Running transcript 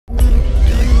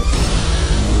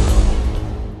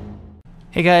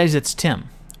Hey guys, it's Tim.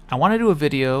 I want to do a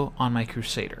video on my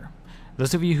Crusader.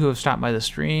 Those of you who have stopped by the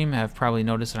stream have probably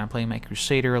noticed that I'm playing my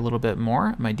Crusader a little bit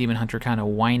more. My Demon Hunter kind of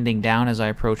winding down as I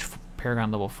approach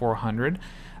Paragon level 400.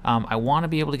 I want to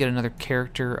be able to get another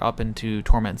character up into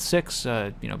Torment 6,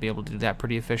 be able to do that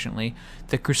pretty efficiently.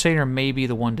 The Crusader may be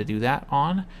the one to do that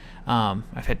on.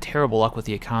 I've had terrible luck with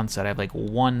the Akan set. I have like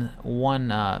one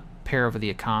pair of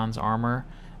the Akan's armor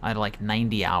at like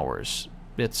 90 hours.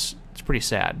 It's pretty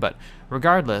sad, but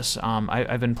regardless,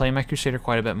 I've been playing my Crusader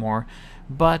quite a bit more,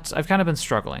 but I've kind of been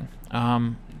struggling.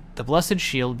 The Blessed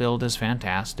Shield build is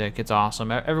fantastic. It's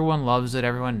awesome. Everyone loves it.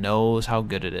 Everyone knows how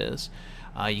good it is.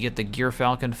 You get the Gear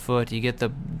Falcon foot, you get the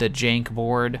jank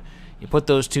board. You put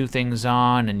those two things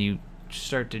on, and you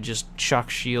start to just chuck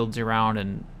shields around,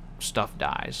 and stuff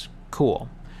dies. Cool.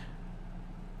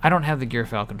 I don't have the Gear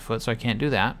Falcon foot, so I can't do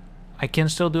that. I can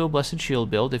still do a Blessed Shield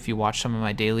build. If you watch some of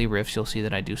my daily riffs, you'll see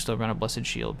that I do still run a Blessed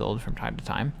Shield build from time to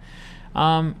time.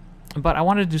 But I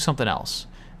wanted to do something else.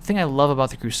 The thing I love about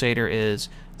the Crusader is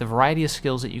the variety of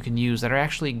skills that you can use that are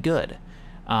actually good.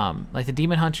 Like the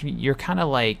Demon Hunter, you're kind of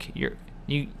like you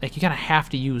kind of have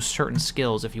to use certain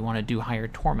skills if you want to do higher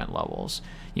torment levels.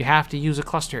 You have to use a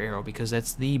cluster arrow because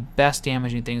that's the best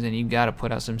damaging things, and you got to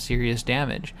put out some serious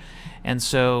damage. And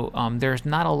so there's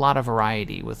not a lot of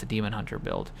variety with the Demon Hunter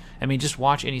build. I mean, just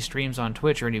watch any streams on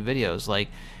Twitch or any videos.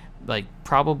 Like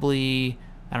probably,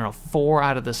 I don't know, 4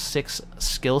 out of the 6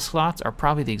 skill slots are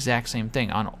probably the exact same thing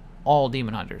on all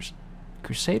Demon Hunters.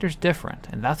 Crusader's different,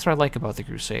 and that's what I like about the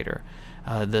Crusader.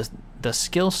 The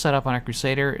skill setup on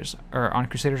Crusaders are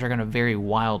going to vary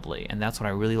wildly, and that's what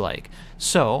I really like.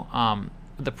 So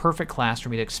the perfect class for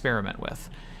me to experiment with.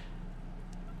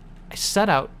 I set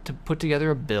out to put together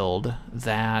a build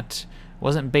that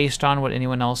wasn't based on what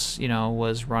anyone else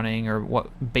was running, or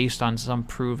based on some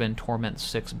proven Torment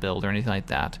 6 build or anything like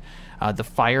that. The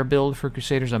fire build for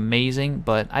Crusader is amazing,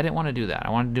 but I didn't want to do that. I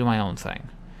wanted to do my own thing.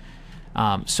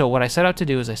 So what I set out to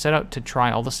do is I set out to try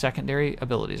all the secondary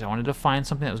abilities. I wanted to find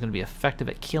something that was going to be effective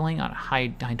at killing on high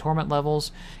torment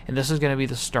levels, and this is going to be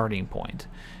the starting point.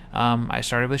 I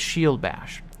started with Shield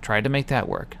Bash, tried to make that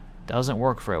work. Doesn't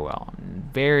work very well. I'm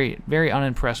very, very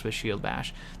unimpressed with Shield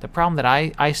Bash. The problem that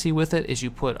I see with it is you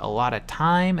put a lot of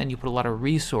time and you put a lot of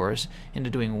resource into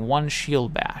doing one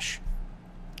Shield Bash.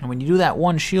 And when you do that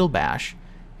one Shield Bash,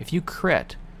 if you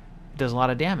crit, it does a lot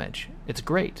of damage. It's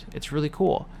great. It's really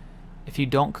cool. If you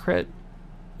don't crit,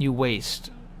 you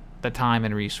waste the time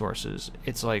and resources.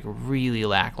 It's like really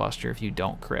lackluster if you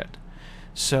don't crit.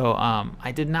 So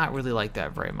I did not really like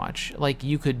that very much. Like,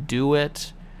 you could do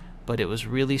it, but it was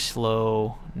really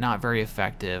slow, not very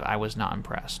effective. I was not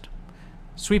impressed.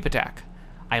 Sweep Attack.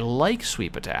 I like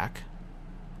Sweep Attack.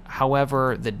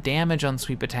 However, the damage on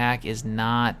Sweep Attack is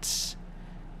not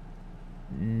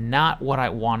what I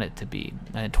want it to be.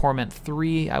 In Torment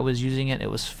 3, I was using it.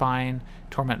 It was fine.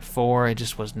 Torment 4, it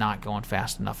just was not going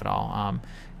fast enough at all.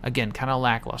 Again, kind of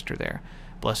lackluster there.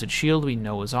 Blessed Shield, we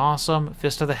know is awesome.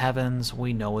 Fist of the Heavens,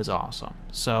 we know is awesome.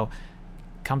 So,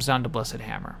 comes down to Blessed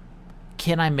Hammer.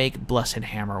 Can I make Blessed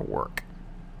Hammer work?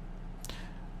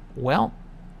 Well,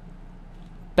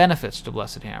 benefits to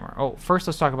Blessed Hammer. Oh, first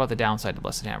let's talk about the downside to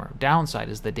Blessed Hammer. Downside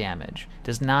is the damage.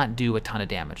 Does not do a ton of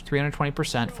damage.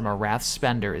 320% from a Wrath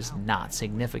Spender is not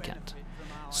significant.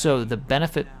 So the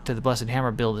benefit to the Blessed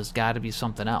Hammer build has got to be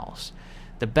something else.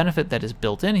 The benefit that is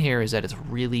built in here is that it's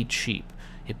really cheap.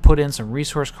 You put in some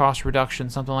resource cost reduction,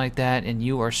 something like that, and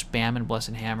you are spamming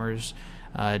Blessed Hammers,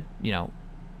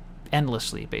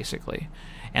 endlessly, basically.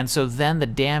 And so then the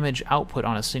damage output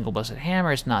on a single Blessed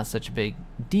Hammer is not such a big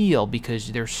deal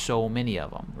because there's so many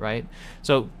of them, right?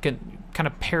 So can kind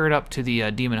of pair it up to the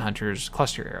Demon Hunter's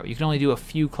cluster arrow. You can only do a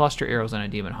few cluster arrows on a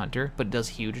Demon Hunter, but it does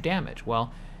huge damage.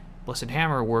 Well, Blessed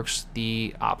Hammer works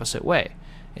the opposite way.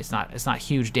 It's not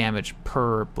huge damage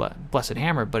per Blessed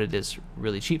Hammer, but it is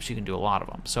really cheap, so you can do a lot of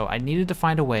them. So I needed to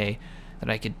find a way that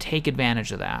I could take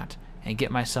advantage of that and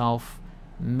get myself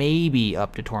maybe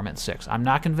up to Torment 6. I'm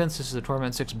not convinced this is a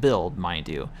Torment 6 build, mind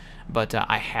you, but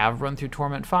I have run through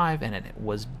Torment 5, and it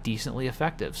was decently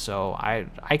effective, so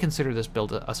I consider this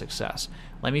build a success.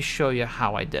 Let me show you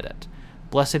how I did it.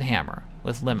 Blessed Hammer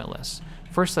with Limitless.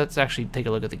 First, let's actually take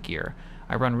a look at the gear.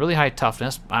 I run really high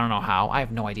toughness. I don't know how. I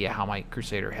have no idea how my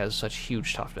Crusader has such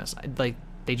huge toughness. Like,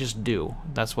 they just do.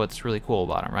 That's what's really cool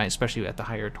about them, right? Especially at the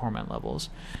higher torment levels.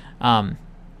 I'm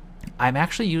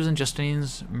actually using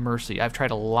Justinian's Mercy. I've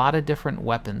tried a lot of different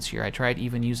weapons here. I tried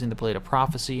even using the Blade of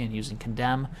Prophecy and using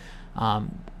Condemn.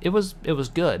 It was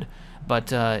good,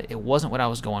 but it wasn't what I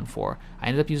was going for. I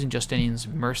ended up using Justinian's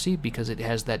Mercy because it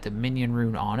has that Dominion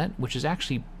rune on it, which is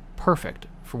actually perfect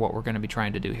for what we're going to be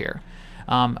trying to do here.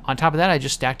 On top of that, I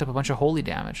just stacked up a bunch of holy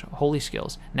damage, holy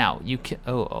skills. Now, you can...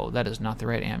 Oh, that is not the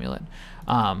right amulet.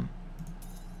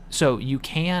 So you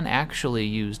can actually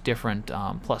use different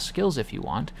plus skills if you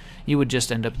want. You would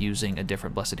just end up using a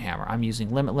different Blessed Hammer. I'm using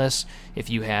Limitless. If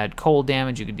you had cold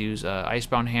damage, you could use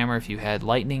Icebound Hammer. If you had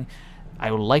lightning,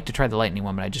 I would like to try the lightning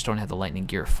one, but I just don't have the lightning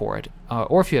gear for it.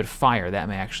 Or if you had fire, that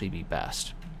may actually be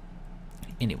best.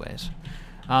 Anyways,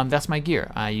 that's my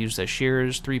gear. I use the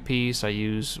Shears 3-piece. I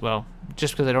use, well,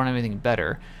 just because I don't have anything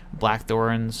better,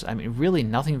 Blackthorns. I mean, really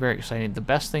nothing very exciting. The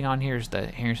best thing on here is the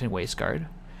Harrington Waistguard,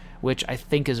 which I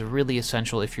think is really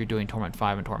essential if you're doing Torment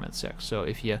 5 and Torment 6. So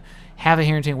if you have a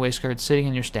Harrington Waistguard sitting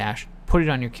in your stash, put it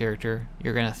on your character.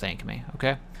 You're going to thank me,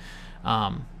 okay?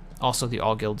 Also the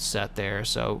All Guild set there.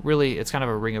 So really, it's kind of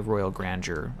a Ring of Royal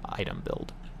Grandeur item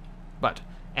build. But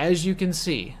as you can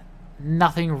see,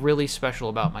 nothing really special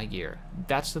about my gear.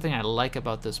 That's the thing I like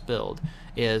about this build,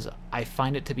 is I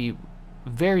find it to be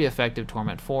very effective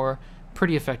Torment 4,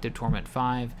 pretty effective Torment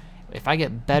 5. If I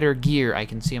get better gear, I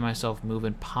can see myself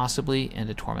moving possibly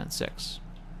into Torment 6.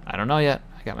 I don't know yet.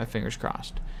 I got my fingers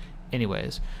crossed.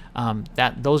 Anyways,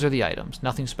 those are the items.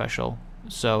 Nothing special.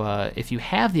 So if you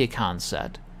have the Akan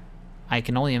set, I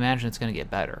can only imagine it's going to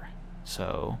get better.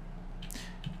 So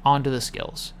on to the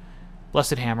skills.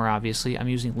 Blessed Hammer, obviously. I'm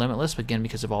using Limitless, again,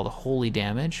 because of all the holy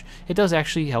damage. It does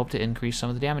actually help to increase some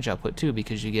of the damage output, too,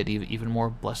 because you get even more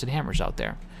Blessed Hammers out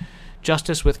there.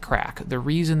 Justice with Crack. The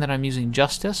reason that I'm using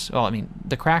Justice, well, I mean,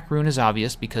 the Crack rune is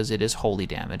obvious because it is holy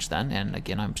damage then, and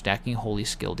again, I'm stacking holy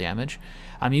skill damage.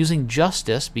 I'm using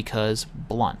Justice because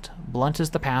Blunt. Blunt is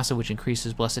the passive which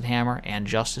increases Blessed Hammer and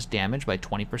Justice damage by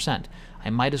 20%. I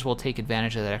might as well take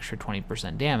advantage of that extra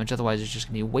 20% damage, otherwise it's just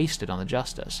going to be wasted on the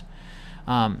Justice.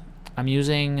 I'm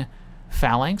using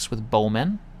Phalanx with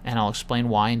Bowmen, and I'll explain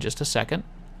why in just a second.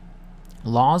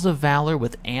 Laws of Valor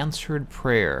with Answered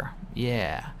Prayer.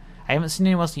 Yeah. I haven't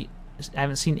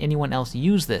seen anyone else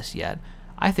use this yet.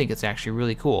 I think it's actually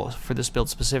really cool for this build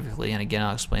specifically, and again,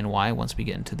 I'll explain why once we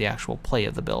get into the actual play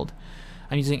of the build.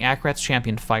 I'm using Akrat's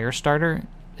Champion Firestarter.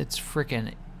 It's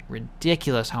freaking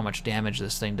ridiculous how much damage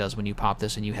this thing does when you pop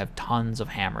this and you have tons of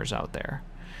hammers out there.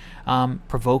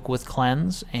 Provoke with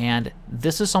Cleanse, and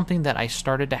this is something that I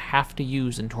started to have to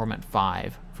use in Torment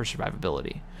 5 for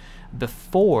survivability.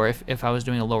 Before, if I was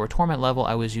doing a lower Torment level,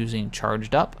 I was using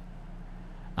Charged Up.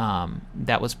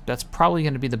 That's probably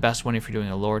going to be the best one if you're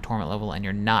doing a lower Torment level and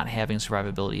you're not having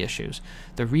survivability issues.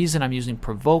 The reason I'm using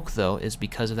Provoke, though, is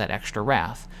because of that extra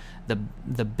Wrath.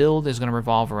 The build is going to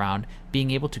revolve around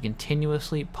being able to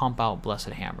continuously pump out Blessed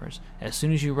Hammers. As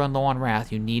soon as you run low on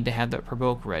Wrath, you need to have that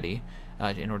Provoke ready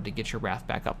in order to get your Wrath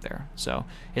back up there. So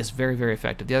it's very, very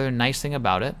effective. The other nice thing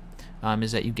about it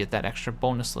is that you get that extra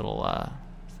bonus little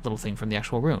thing from the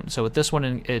actual rune. So with this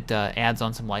one, it adds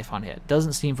on some life on hit.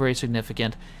 Doesn't seem very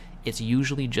significant. It's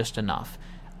usually just enough.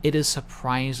 It is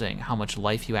surprising how much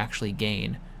life you actually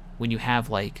gain when you have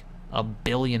like 1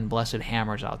 billion Blessed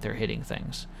Hammers out there hitting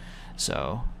things.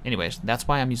 So anyways, that's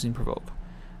why I'm using Provoke.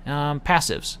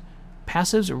 Passives.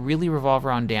 Passives really revolve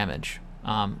around damage.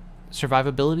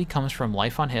 Survivability comes from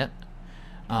life on hit,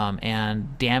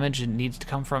 and damage needs to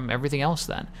come from everything else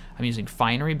then. I'm using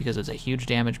Finery because it's a huge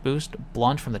damage boost.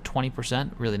 Blunt from the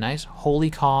 20%, really nice. Holy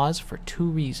Cause for 2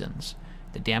 reasons.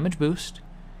 The damage boost,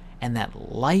 and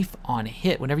that life on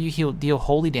hit. Whenever you deal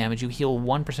holy damage, you heal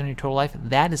 1% of your total life.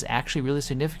 That is actually really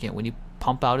significant when you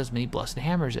pump out as many Blessed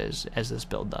Hammers as this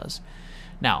build does.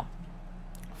 Now,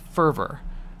 Fervor.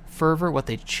 Fervor, what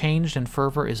they changed in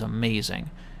Fervor is amazing.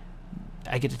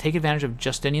 I get to take advantage of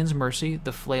Justinian's Mercy,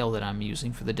 the flail that I'm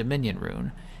using for the Dominion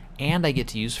rune, and I get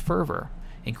to use Fervor.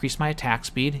 Increase my attack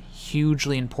speed,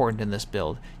 hugely important in this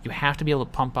build. You have to be able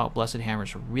to pump out Blessed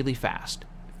Hammers really fast.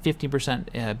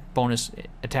 50% bonus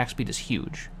attack speed is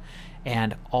huge.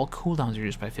 And all cooldowns are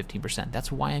reduced by 15%.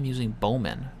 That's why I'm using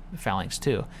Bowman Phalanx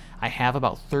too. I have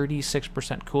about 36%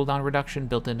 cooldown reduction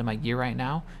built into my gear right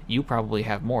now. You probably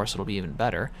have more, so it'll be even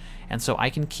better. And so I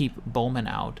can keep Bowman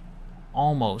out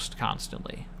almost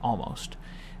constantly. Almost.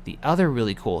 The other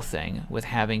really cool thing with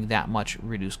having that much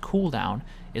reduced cooldown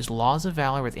is Laws of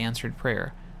Valor with Answered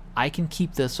Prayer. I can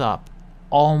keep this up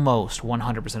almost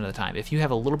 100% of the time. If you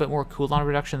have a little bit more cooldown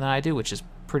reduction than I do, which is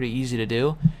pretty easy to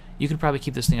do, you could probably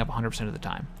keep this thing up 100% of the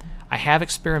time. I have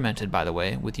experimented, by the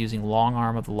way, with using Long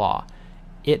Arm of the Law.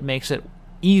 It makes it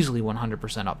easily 100%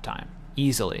 uptime.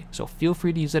 Easily. So feel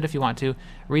free to use it if you want to.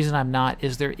 The reason I'm not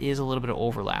is there is a little bit of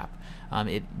overlap.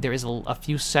 There is a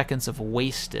few seconds of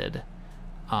wasted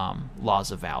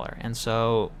Laws of Valor. And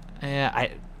so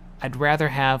I'd rather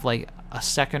have like a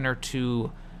second or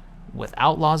two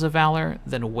without Laws of Valor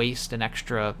than waste an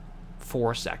extra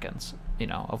 4 seconds you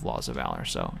know, of Laws of Valor.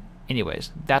 So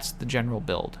anyways, that's the general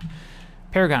build.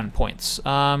 Paragon points.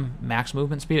 Max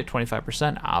movement speed at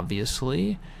 25%,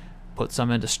 obviously. Put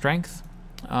some into strength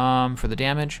for the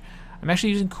damage. I'm actually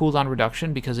using cooldown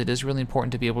reduction because it is really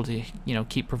important to be able to, you know,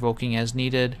 keep provoking as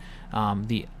needed.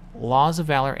 The Laws of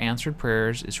Valor answered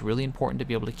prayers is really important to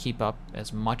be able to keep up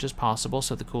as much as possible,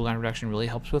 so the cooldown reduction really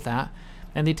helps with that.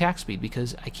 And the attack speed,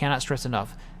 because I cannot stress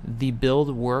enough, the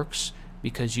build works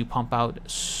because you pump out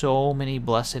so many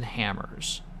blessed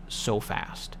hammers so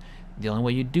fast. The only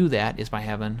way you do that is by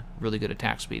having really good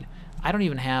attack speed. I don't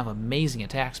even have amazing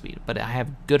attack speed, but I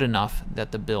have good enough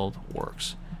that the build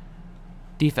works.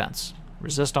 Defense,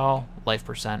 resist all, life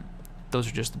percent, those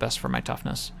are just the best for my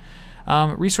toughness.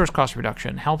 Resource cost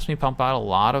reduction helps me pump out a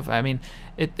lot of, I mean,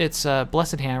 it's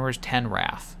Blessed Hammers 10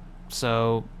 Wrath.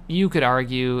 So you could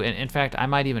argue, and in fact, I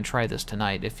might even try this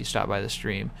tonight if you stop by the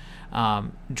stream,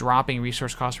 dropping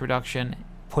resource cost reduction,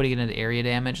 putting it into area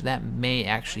damage, that may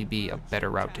actually be a better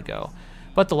route to go.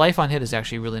 But the life on hit is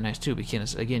actually really nice too,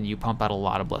 because again, you pump out a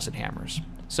lot of Blessed Hammers.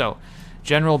 So,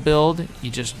 general build,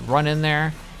 you just run in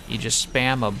there, you just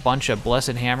spam a bunch of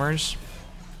Blessed Hammers.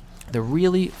 The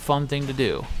really fun thing to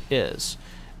do is,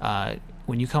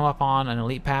 when you come up on an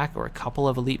elite pack or a couple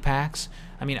of elite packs,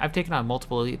 I mean, I've taken on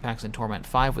multiple elite packs in Torment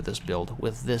 5 with this build,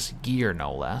 with this gear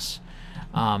no less,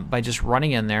 by just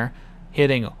running in there,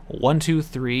 hitting 1, 2,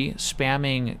 3,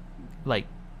 spamming like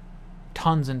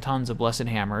tons and tons of Blessed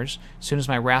Hammers. As soon as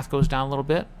my Wrath goes down a little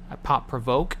bit, I pop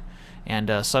Provoke,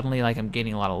 and suddenly like I'm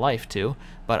gaining a lot of life too,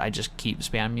 but I just keep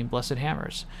spamming Blessed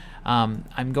Hammers.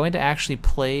 I'm going to actually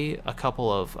play a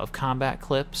couple of combat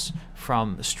clips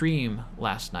from the stream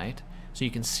last night, so you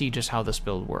can see just how this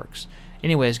build works.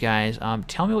 Anyways, guys,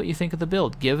 tell me what you think of the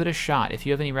build. Give it a shot. If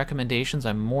you have any recommendations,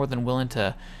 I'm more than willing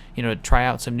to, you know, try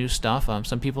out some new stuff.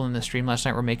 Some people in the stream last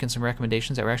night were making some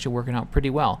recommendations that were actually working out pretty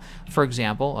well. For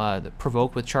example, the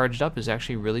Provoke with Charged Up is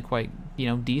actually really quite, you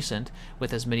know, decent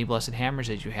with as many Blessed Hammers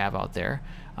as you have out there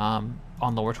on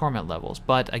lower Torment levels.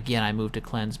 But again, I moved to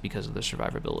Cleanse because of the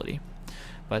survivability.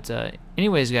 But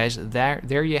anyways, guys,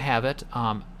 there you have it.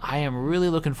 I am really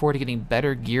looking forward to getting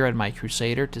better gear on my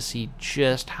Crusader to see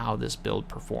just how this build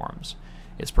performs.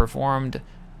 It's performed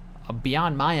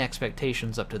beyond my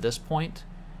expectations up to this point,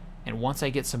 and once I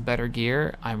get some better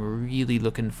gear, I'm really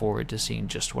looking forward to seeing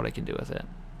just what I can do with it.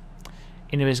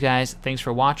 Anyways, guys, thanks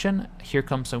for watching. Here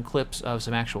comes some clips of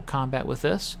some actual combat with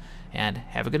this, and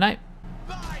have a good night.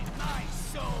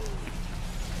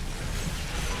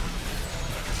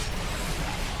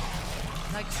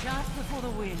 Like chaff before the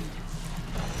wind.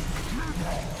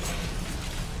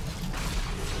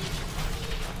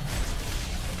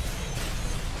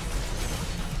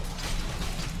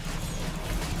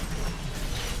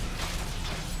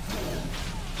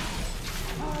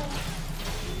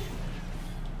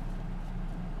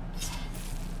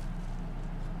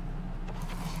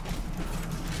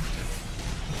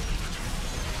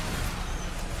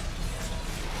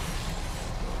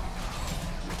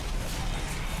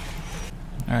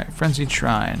 Alright, Frenzied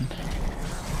Shrine.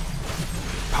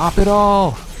 Pop it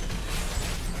all!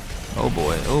 Oh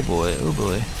boy, oh boy, oh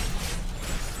boy.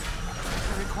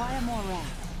 I require more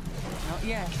wrath. Not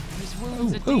yet. His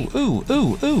wounds are deep.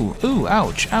 Ooh,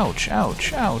 ouch, ouch,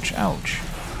 ouch, ouch, ouch.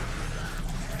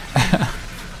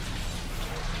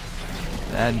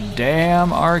 That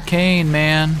damn arcane,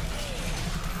 man.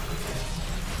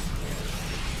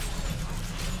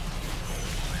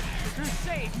 The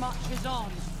crusade marches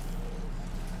on.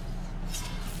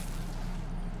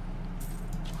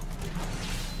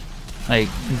 Like,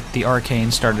 the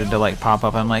arcane started to like pop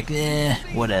up. I'm like,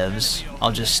 whatevs.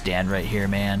 I'll just stand right here,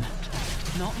 man.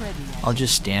 Not ready yet. I'll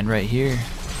just stand right here.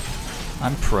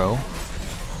 I'm pro.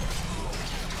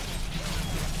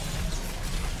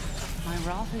 My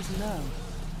wrath is low.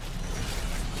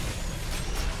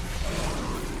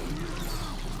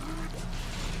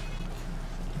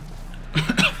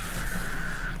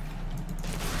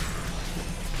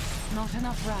 Not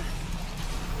enough wrath.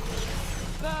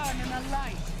 Burn in the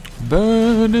light.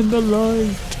 Burn in the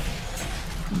light.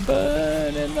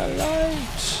 Burn in the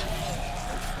light.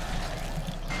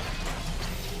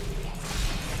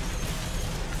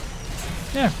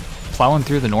 Yeah, plowing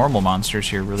through the normal monsters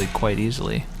here really quite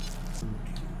easily.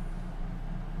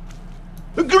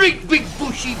 A great big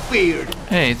bushy beard.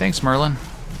 Hey, thanks, Merlin.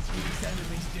 These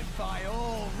enemies defy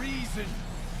all reason.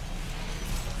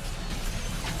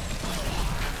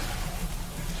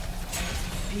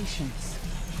 Patience.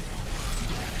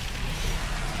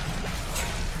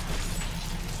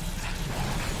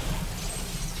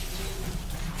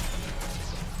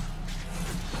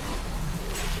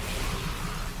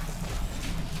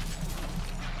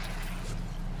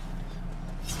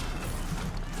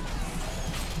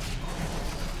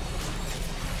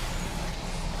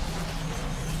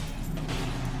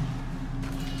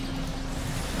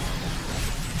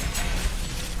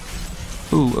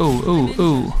 Ooh, ooh, ooh,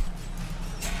 ooh.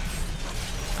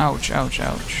 Ouch, ouch,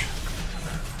 ouch.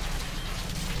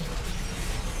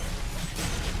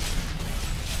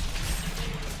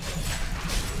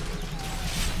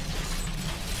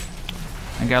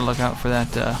 I gotta look out for that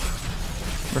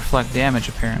reflect damage,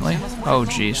 apparently. Oh,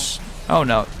 jeez. Oh,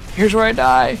 no. Here's where I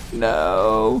die.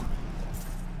 No.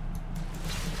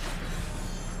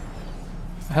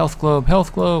 Health globe,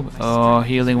 health globe. Oh,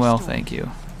 healing well, thank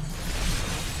you.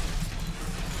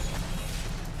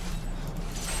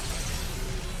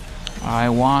 I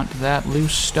want that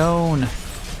loose stone.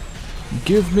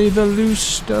 Give me the loose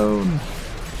stone.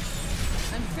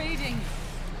 I'm fading.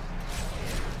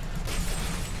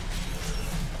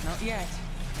 Not yet.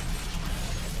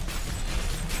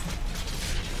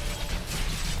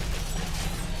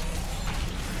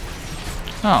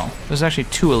 Oh, there's actually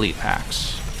 2 elite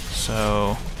packs.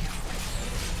 So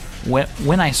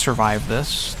when I survive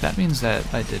this, that means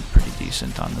that I did pretty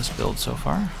decent on this build so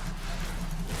far.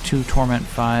 2 Torment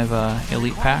 5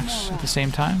 elite packs at the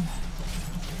same time.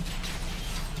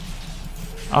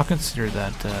 I'll consider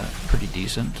that pretty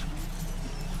decent.